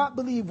will not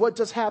believe what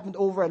just happened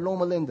over at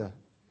Loma Linda.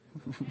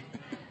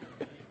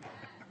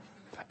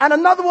 And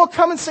another will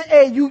come and say,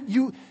 hey,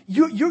 you,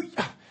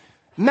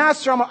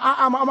 master,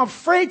 I'm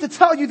afraid to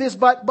tell you this,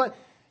 but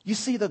you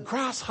see, the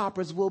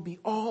grasshoppers will be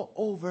all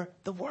over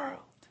the world.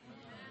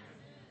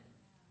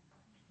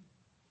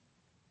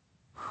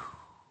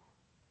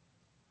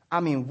 I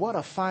mean, what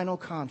a final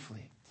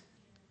conflict.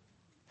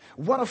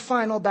 What a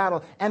final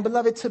battle. And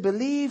beloved, to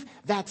believe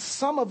that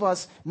some of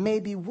us may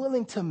be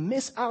willing to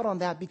miss out on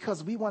that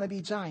because we want to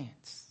be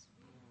giants.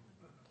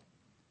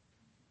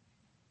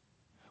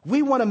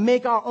 We want to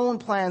make our own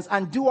plans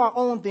and do our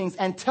own things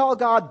and tell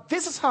God,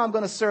 this is how I'm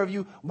going to serve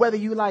you, whether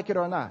you like it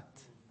or not.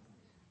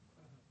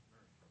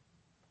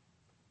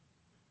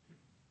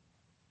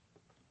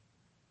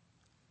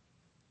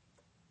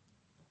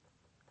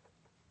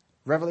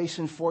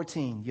 Revelation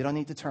 14, you don't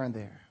need to turn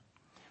there.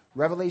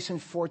 Revelation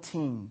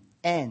 14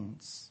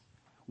 ends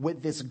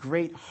with this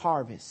great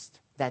harvest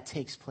that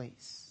takes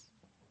place.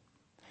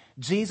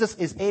 Jesus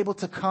is able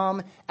to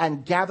come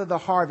and gather the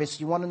harvest.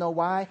 You want to know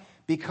why?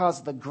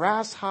 Because the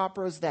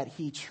grasshoppers that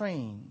he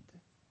trained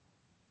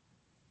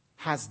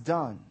has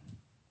done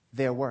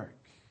their work.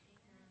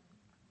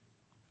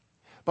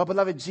 But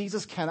beloved,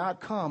 Jesus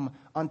cannot come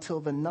until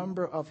the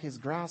number of his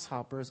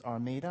grasshoppers are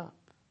made up.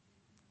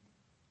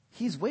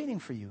 He's waiting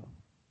for you.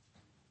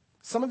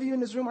 Some of you in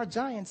this room are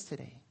giants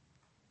today.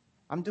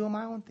 I'm doing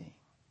my own thing.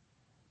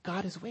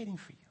 God is waiting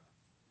for you.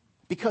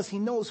 Because he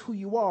knows who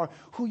you are,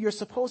 who you're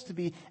supposed to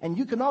be. And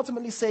you can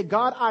ultimately say,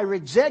 God, I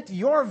reject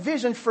your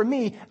vision for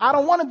me. I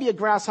don't want to be a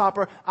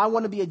grasshopper. I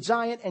want to be a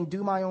giant and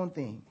do my own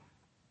thing.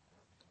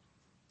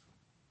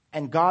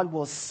 And God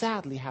will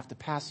sadly have to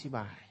pass you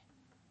by.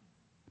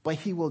 But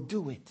he will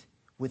do it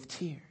with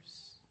tears.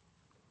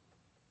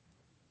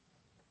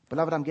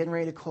 Beloved, I'm getting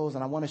ready to close,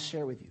 and I want to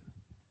share with you.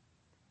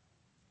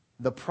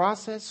 The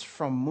process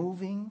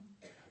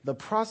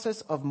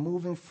of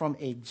moving from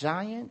a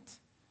giant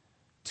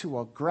to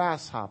a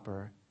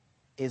grasshopper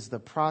is the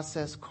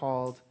process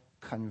called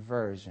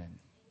conversion.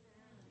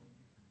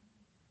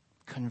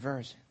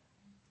 Conversion.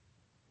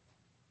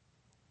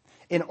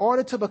 In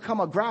order to become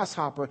a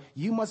grasshopper,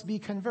 you must be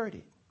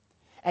converted.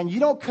 And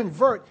you don't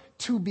convert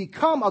to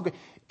become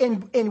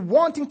in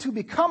wanting to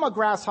become a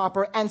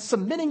grasshopper and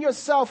submitting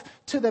yourself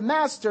to the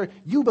master,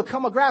 you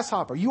become a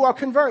grasshopper. You are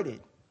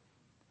converted.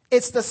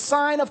 It's the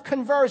sign of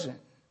conversion.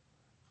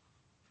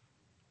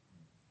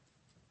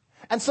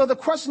 And so the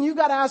question you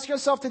got to ask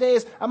yourself today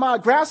is, am I a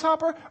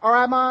grasshopper or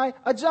am I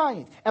a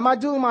giant? Am I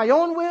doing my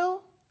own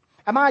will?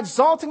 Am I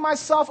exalting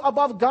myself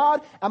above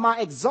God? Am I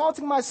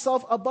exalting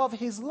myself above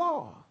his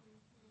law?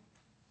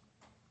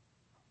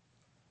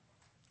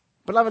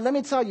 Beloved, let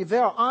me tell you,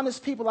 there are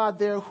honest people out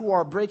there who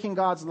are breaking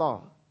God's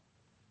law.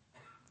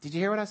 Did you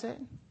hear what I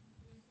said?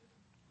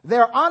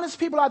 There are honest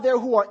people out there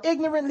who are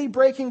ignorantly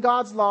breaking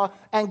God's law,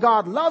 and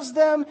God loves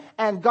them,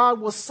 and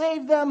God will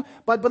save them.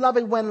 But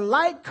beloved, when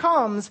light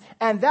comes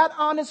and that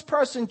honest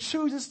person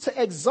chooses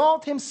to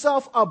exalt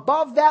himself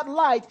above that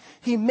light,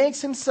 he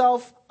makes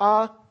himself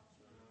a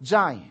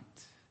giant.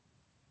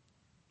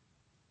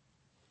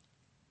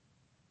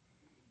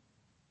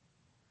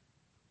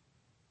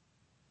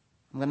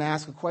 I'm going to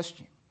ask a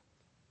question.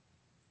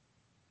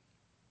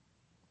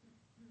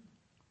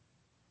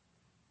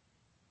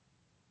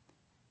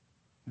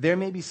 There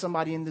may be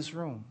somebody in this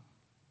room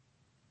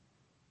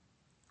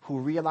who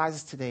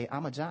realizes today,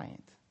 I'm a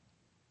giant.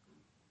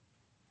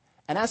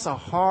 And that's a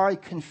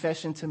hard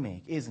confession to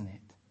make, isn't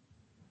it?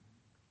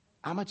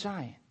 I'm a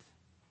giant.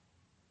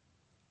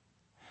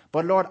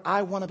 But Lord,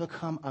 I want to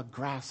become a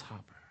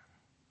grasshopper.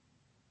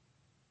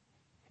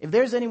 If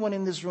there's anyone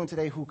in this room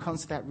today who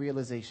comes to that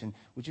realization,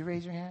 would you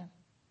raise your hand?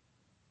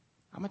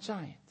 I'm a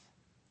giant,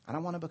 and I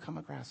want to become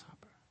a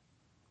grasshopper.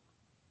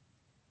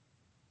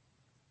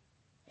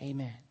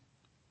 Amen.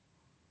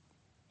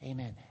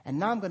 Amen. And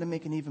now I'm going to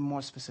make an even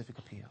more specific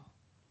appeal.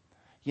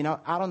 You know,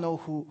 I don't know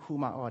who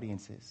my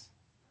audience is.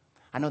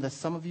 I know that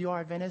some of you are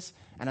Adventists,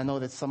 and I know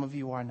that some of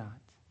you are not.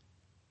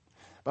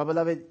 But,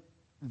 beloved,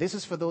 this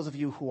is for those of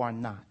you who are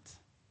not.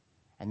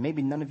 And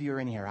maybe none of you are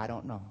in here. I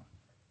don't know.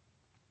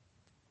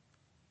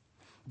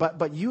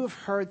 But you have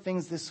heard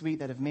things this week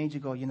that have made you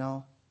go, you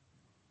know,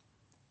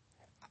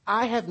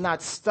 I have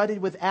not studied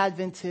with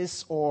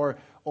Adventists or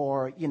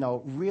you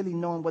know, really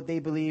known what they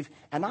believe,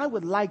 and I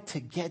would like to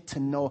get to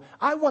know.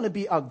 I want to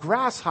be a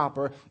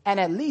grasshopper and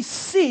at least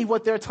see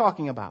what they're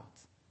talking about.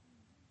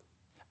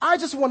 I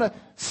just want to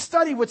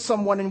study with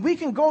someone, and we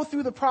can go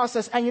through the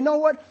process, and you know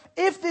what?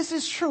 If this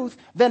is truth,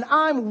 then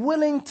I'm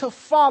willing to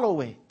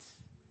follow it.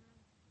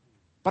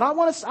 But I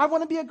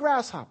want to be a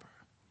grasshopper.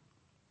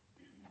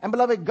 And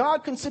beloved,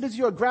 God considers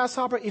you a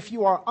grasshopper if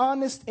you are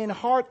honest in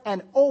heart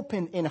and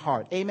open in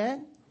heart.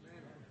 Amen?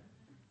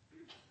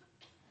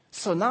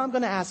 So now I'm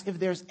going to ask if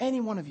there's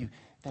any one of you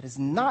that is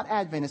not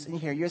Adventist in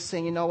here. You're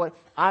saying, you know what?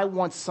 I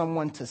want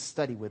someone to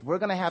study with. We're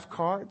going to have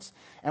cards,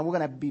 and we're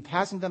going to be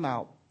passing them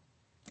out.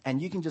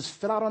 And you can just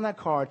fill out on that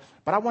card.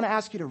 But I want to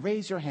ask you to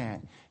raise your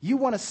hand. You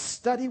want to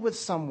study with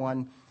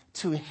someone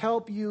to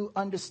help you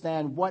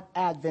understand what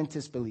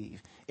Adventists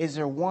believe. Is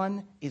there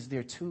one? Is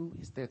there two?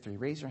 Is there three?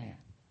 Raise your hand.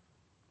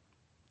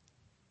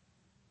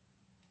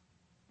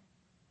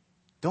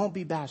 Don't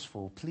be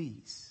bashful,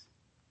 please.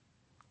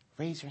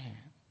 Raise your hand.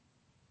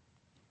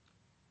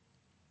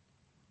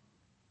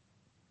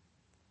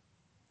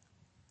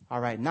 All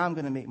right, now I'm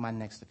going to make my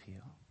next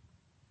appeal.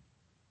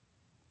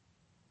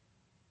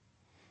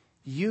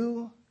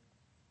 You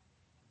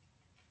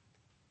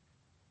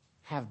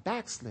have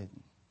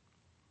backslidden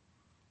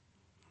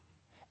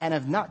and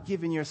have not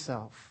given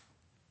yourself,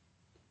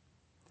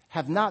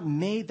 have not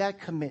made that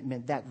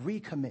commitment, that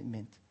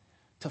recommitment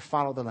to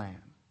follow the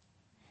Lamb.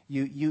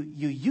 You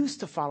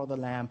used to follow the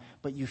Lamb,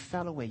 but you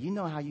fell away. You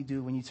know how you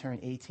do when you turn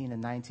 18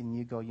 and 19 and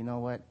you go, you know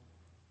what?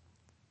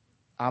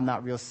 I'm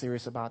not real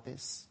serious about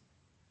this.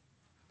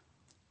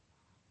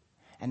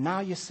 And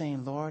now you're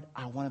saying, Lord,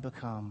 I want to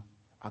become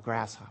a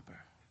grasshopper.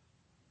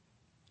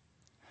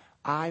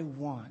 I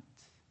want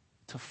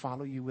to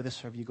follow you with a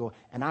serve you go,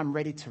 and I'm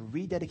ready to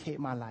rededicate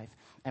my life.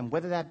 And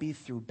whether that be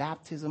through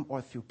baptism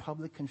or through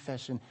public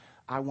confession,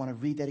 I want to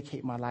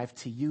rededicate my life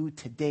to you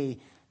today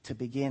to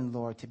begin,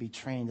 Lord, to be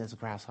trained as a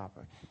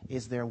grasshopper.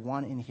 Is there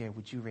one in here?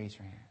 Would you raise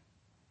your hand?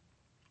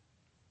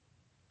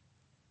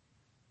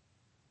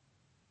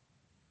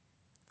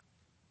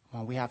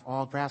 Well, we have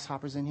all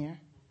grasshoppers in here?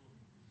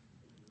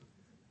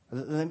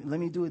 Let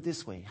me do it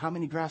this way. How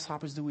many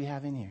grasshoppers do we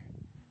have in here?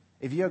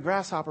 If you're a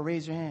grasshopper,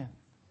 raise your hand.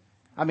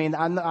 I mean,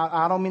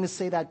 I don't mean to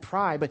say that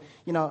pride, but,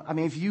 you know, I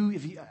mean, if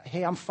you,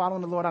 hey, I'm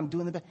following the Lord, I'm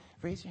doing the best,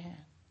 raise your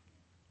hand.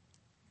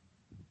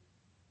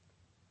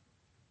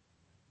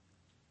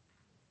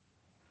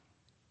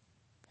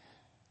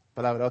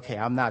 Beloved, okay,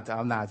 I'm not.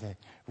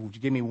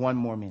 Give me one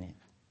more minute.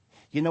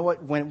 You know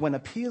what? When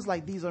appeals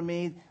like these are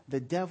made, the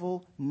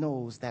devil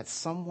knows that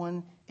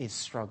someone is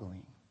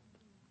struggling.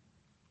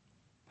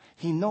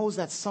 He knows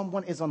that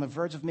someone is on the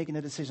verge of making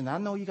a decision. I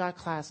know you got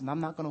class, and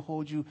I'm not going to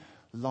hold you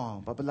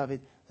long. But,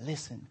 beloved,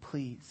 listen,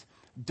 please.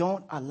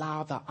 Don't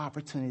allow the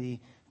opportunity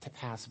to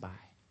pass by.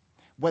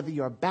 Whether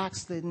you're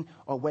backslidden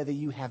or whether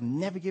you have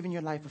never given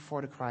your life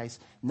before to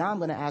Christ, now I'm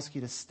going to ask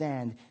you to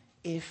stand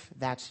if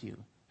that's you.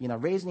 You know,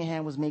 raising your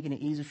hand was making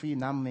it easy for you.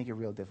 Now I'm going to make it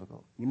real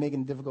difficult. You're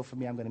making it difficult for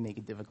me. I'm going to make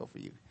it difficult for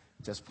you.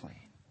 Just plain.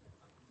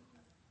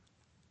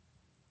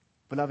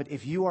 Beloved,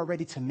 if you are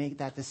ready to make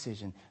that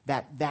decision,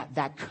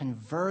 that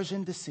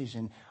conversion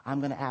decision, I'm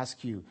going to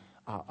ask you,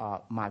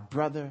 my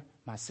brother,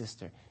 my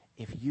sister,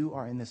 if you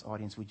are in this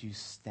audience, would you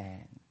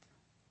stand?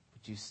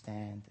 Would you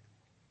stand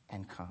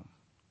and come?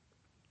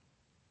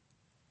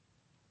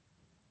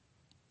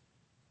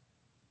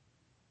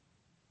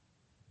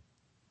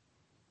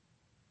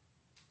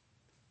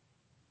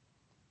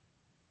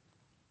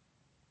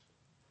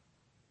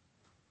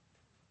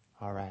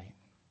 All right.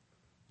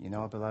 You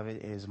know, beloved,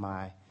 it is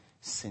my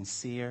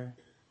sincere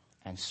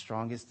and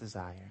strongest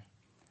desire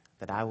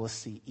that I will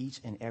see each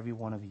and every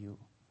one of you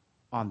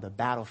on the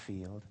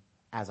battlefield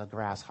as a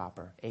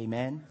grasshopper.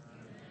 Amen? Amen.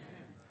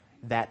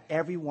 That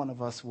every one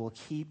of us will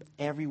keep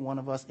every one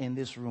of us in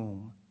this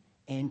room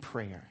in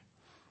prayer.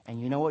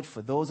 And you know what?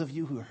 For those of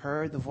you who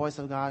heard the voice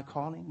of God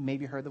calling,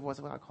 maybe heard the voice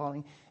of God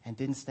calling and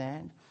didn't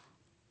stand,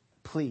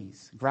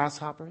 please,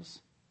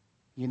 grasshoppers,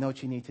 you know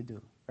what you need to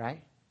do.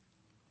 right?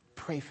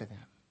 Pray for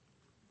them.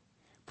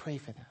 Pray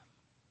for them.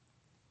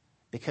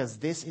 Because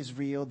this is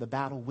real. The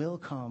battle will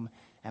come.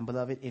 And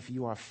beloved, if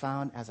you are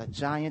found as a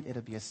giant,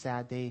 it'll be a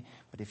sad day.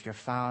 But if you're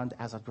found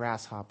as a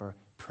grasshopper,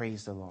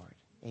 praise the Lord.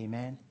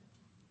 Amen.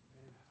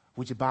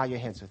 Would you bow your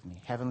heads with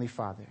me? Heavenly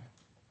Father,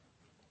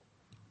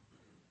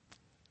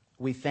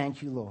 we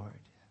thank you, Lord,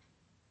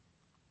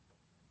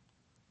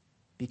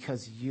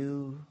 because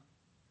you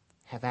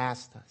have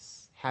asked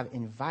us, have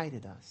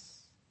invited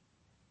us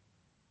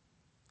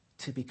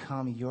to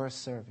become your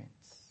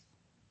servants.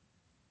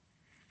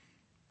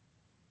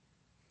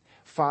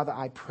 Father,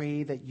 I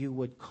pray that you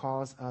would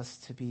cause us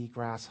to be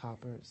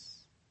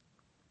grasshoppers,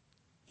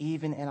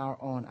 even in our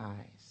own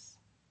eyes.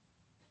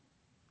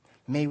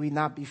 May we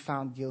not be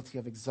found guilty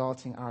of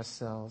exalting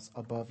ourselves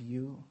above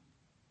you,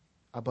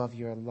 above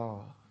your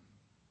law,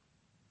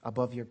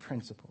 above your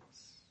principles.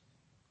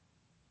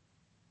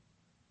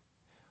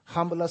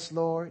 Humble us,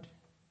 Lord,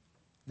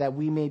 that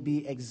we may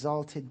be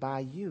exalted by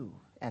you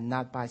and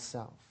not by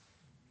self.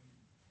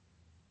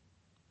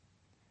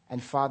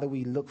 And Father,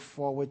 we look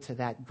forward to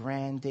that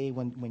grand day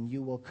when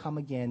you will come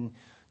again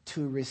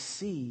to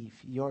receive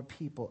your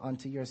people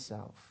unto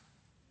yourself.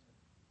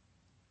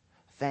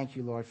 Thank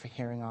you, Lord, for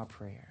hearing our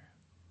prayer.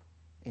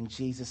 In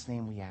Jesus'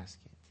 name we ask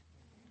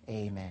it.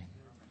 Amen.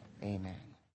 Amen.